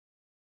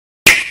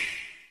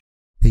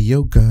Hey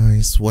yo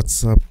guys,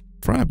 what's up?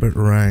 Private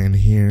Ryan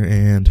here,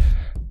 and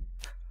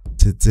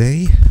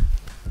today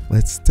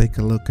let's take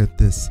a look at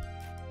this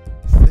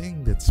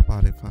thing that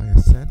Spotify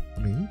has sent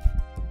me.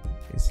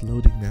 It's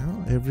loading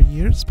now. Every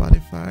year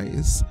Spotify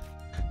is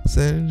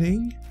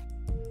sending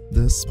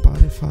the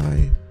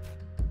Spotify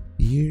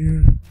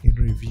year in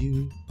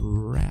review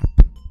wrap.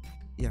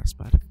 Yeah,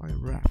 Spotify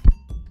wrap.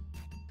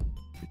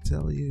 We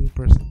tell you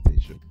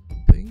percentage of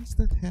things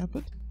that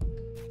happened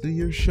to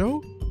your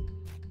show.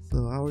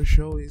 So our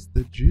show is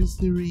the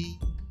Juicery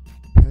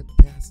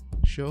Podcast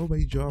Show by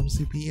Jom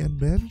CP and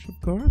Bench,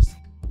 of course.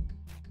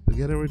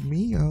 Together with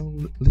me, I'll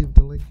leave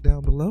the link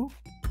down below.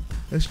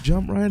 Let's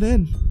jump right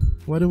in.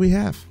 What do we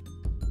have?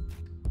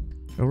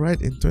 Alright,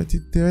 in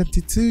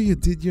 2022 you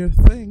did your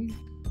thing.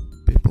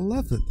 People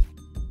loved it.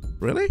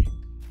 Really?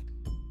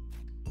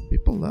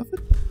 People love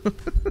it?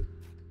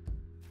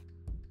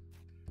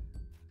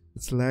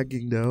 It's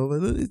lagging though,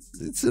 but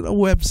it's a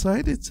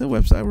website. It's a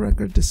website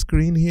record. The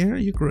screen here.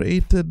 You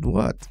created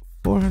what?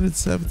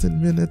 417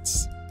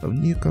 minutes of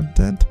new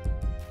content.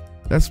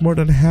 That's more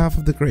than half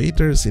of the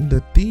creators in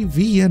the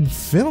TV and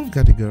film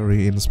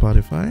category in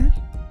Spotify.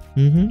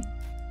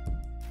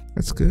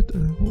 That's good.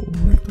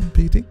 We're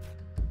competing.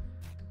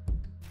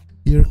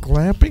 You're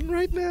clapping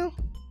right now?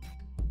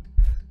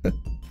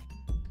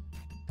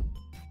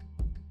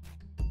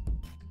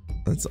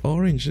 That's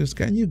orange.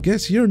 Can you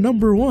guess your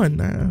number one?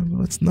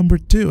 What's number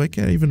two? I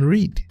can't even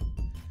read.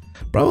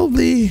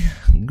 Probably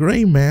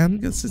Gray Man,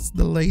 because it's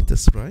the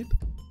latest, right?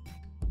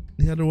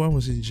 The other one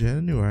was in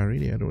January.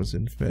 The other was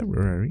in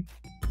February.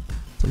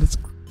 So let's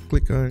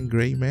click on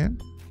Gray Man.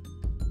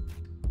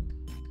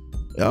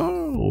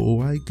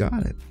 Oh, I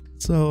got it.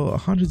 So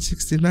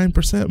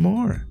 169%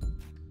 more.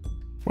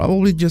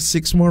 Probably just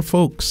 6 more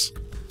folks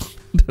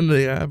than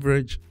the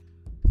average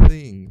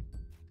thing.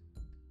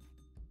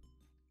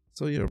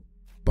 So your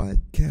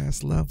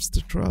podcast loves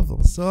to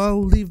travel. So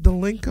I'll leave the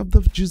link of the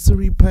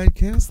Juicery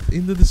Podcast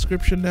in the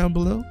description down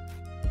below.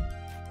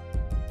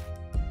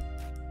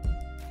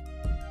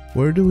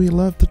 Where do we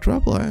love to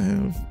travel? I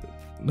have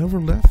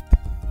never left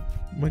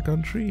my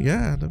country.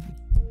 Yeah, the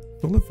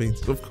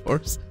Philippines, of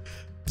course.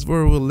 It's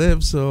where we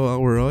live, so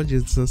our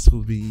audiences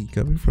will be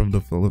coming from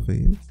the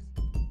Philippines.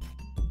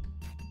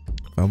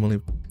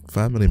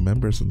 Family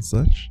members and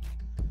such.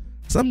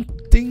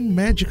 Something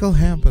magical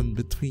happened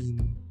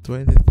between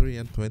 23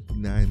 and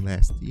 29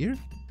 last year.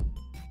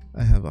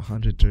 I have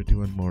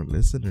 131 more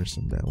listeners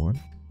on that one.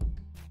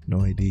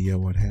 No idea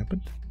what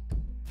happened.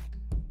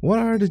 What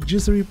are the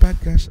Juicery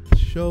Podcast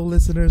Show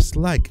listeners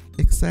like?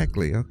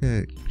 Exactly.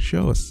 Okay,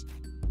 show us.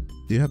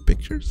 Do you have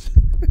pictures?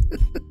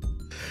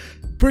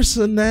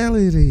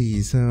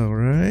 Personalities.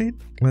 Alright.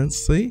 Let's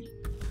see.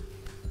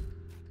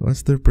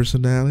 What's their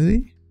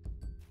personality?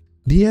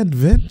 The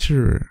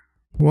adventurer.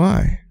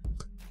 Why?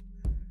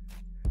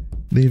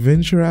 They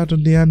venture out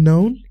on the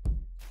unknown,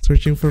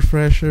 searching for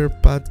fresher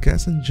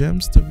podcasts and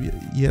gems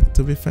yet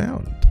to be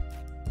found.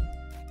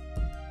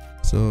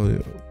 So,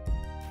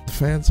 the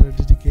fans are a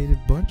dedicated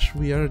bunch.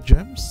 We are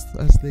gems,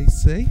 as they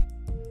say.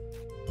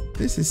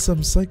 This is some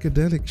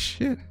psychedelic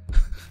shit.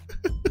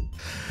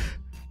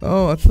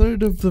 Oh, a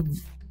third of the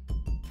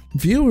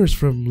viewers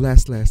from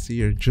last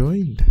year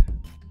joined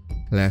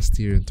last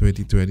year in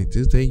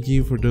 2022. Thank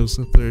you for those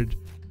third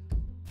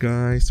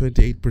guys,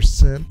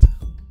 28%.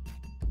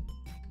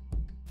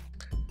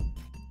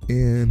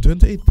 And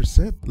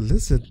 28%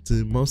 listen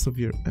to most of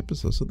your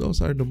episodes. So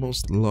those are the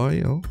most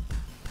loyal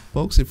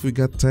folks. If we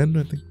got 10,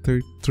 I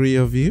think 3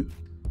 of you.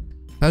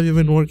 Have you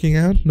been working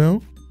out?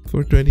 No?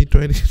 For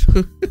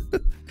 2022?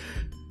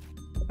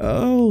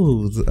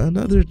 Oh,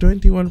 another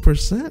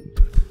 21%.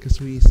 Because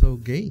we saw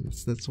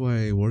gains. That's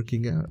why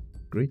working out.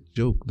 Great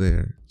joke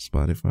there,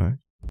 Spotify.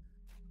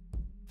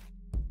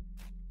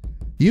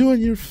 You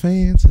and your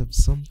fans have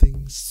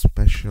something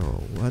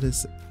special. What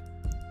is it?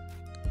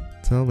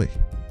 Tell me.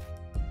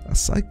 A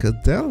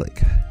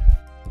psychedelic.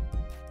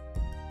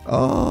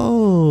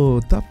 Oh,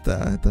 top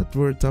 10. I thought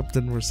we were top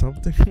 10 or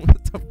something.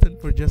 Top 10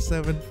 for just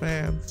 7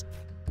 fans.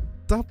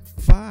 Top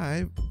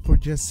 5 for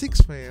just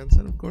 6 fans.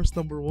 And of course,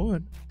 number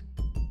 1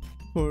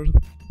 for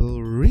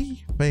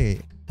 3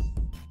 fans.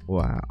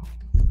 Wow.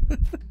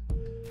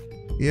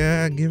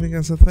 Yeah, giving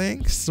us a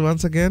thanks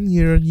once again,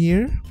 year on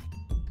year.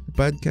 The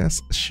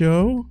podcast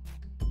show.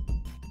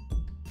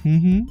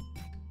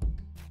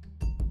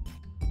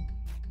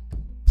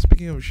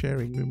 Speaking of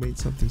sharing, we made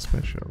something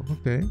special.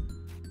 Okay.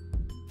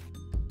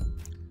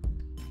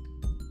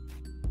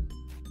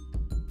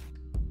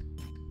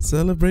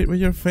 Celebrate with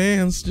your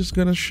fans. Just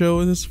gonna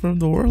show this from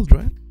the world,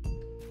 right?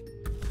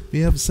 We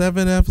have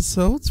 7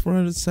 episodes,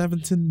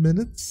 417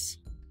 minutes.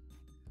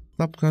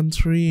 Top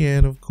country,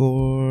 and of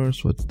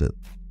course, what's that?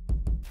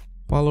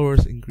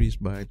 Followers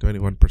increased by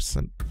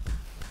 21%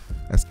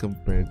 as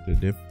compared to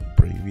the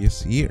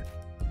previous year.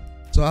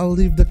 So I'll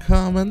leave the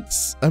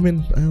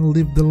I'll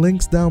leave the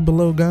links down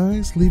below,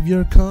 guys. Leave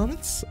your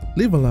comments,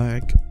 leave a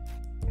like,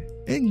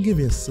 and give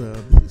me a sub.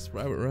 This is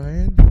Private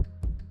Ryan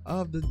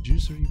of the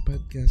Juicery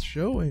Podcast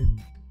Show,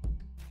 and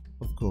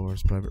of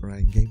course, Private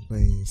Ryan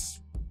Gameplays.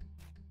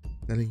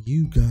 telling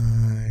you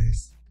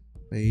guys,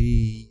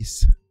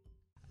 peace.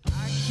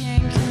 I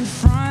can't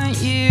confront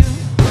you.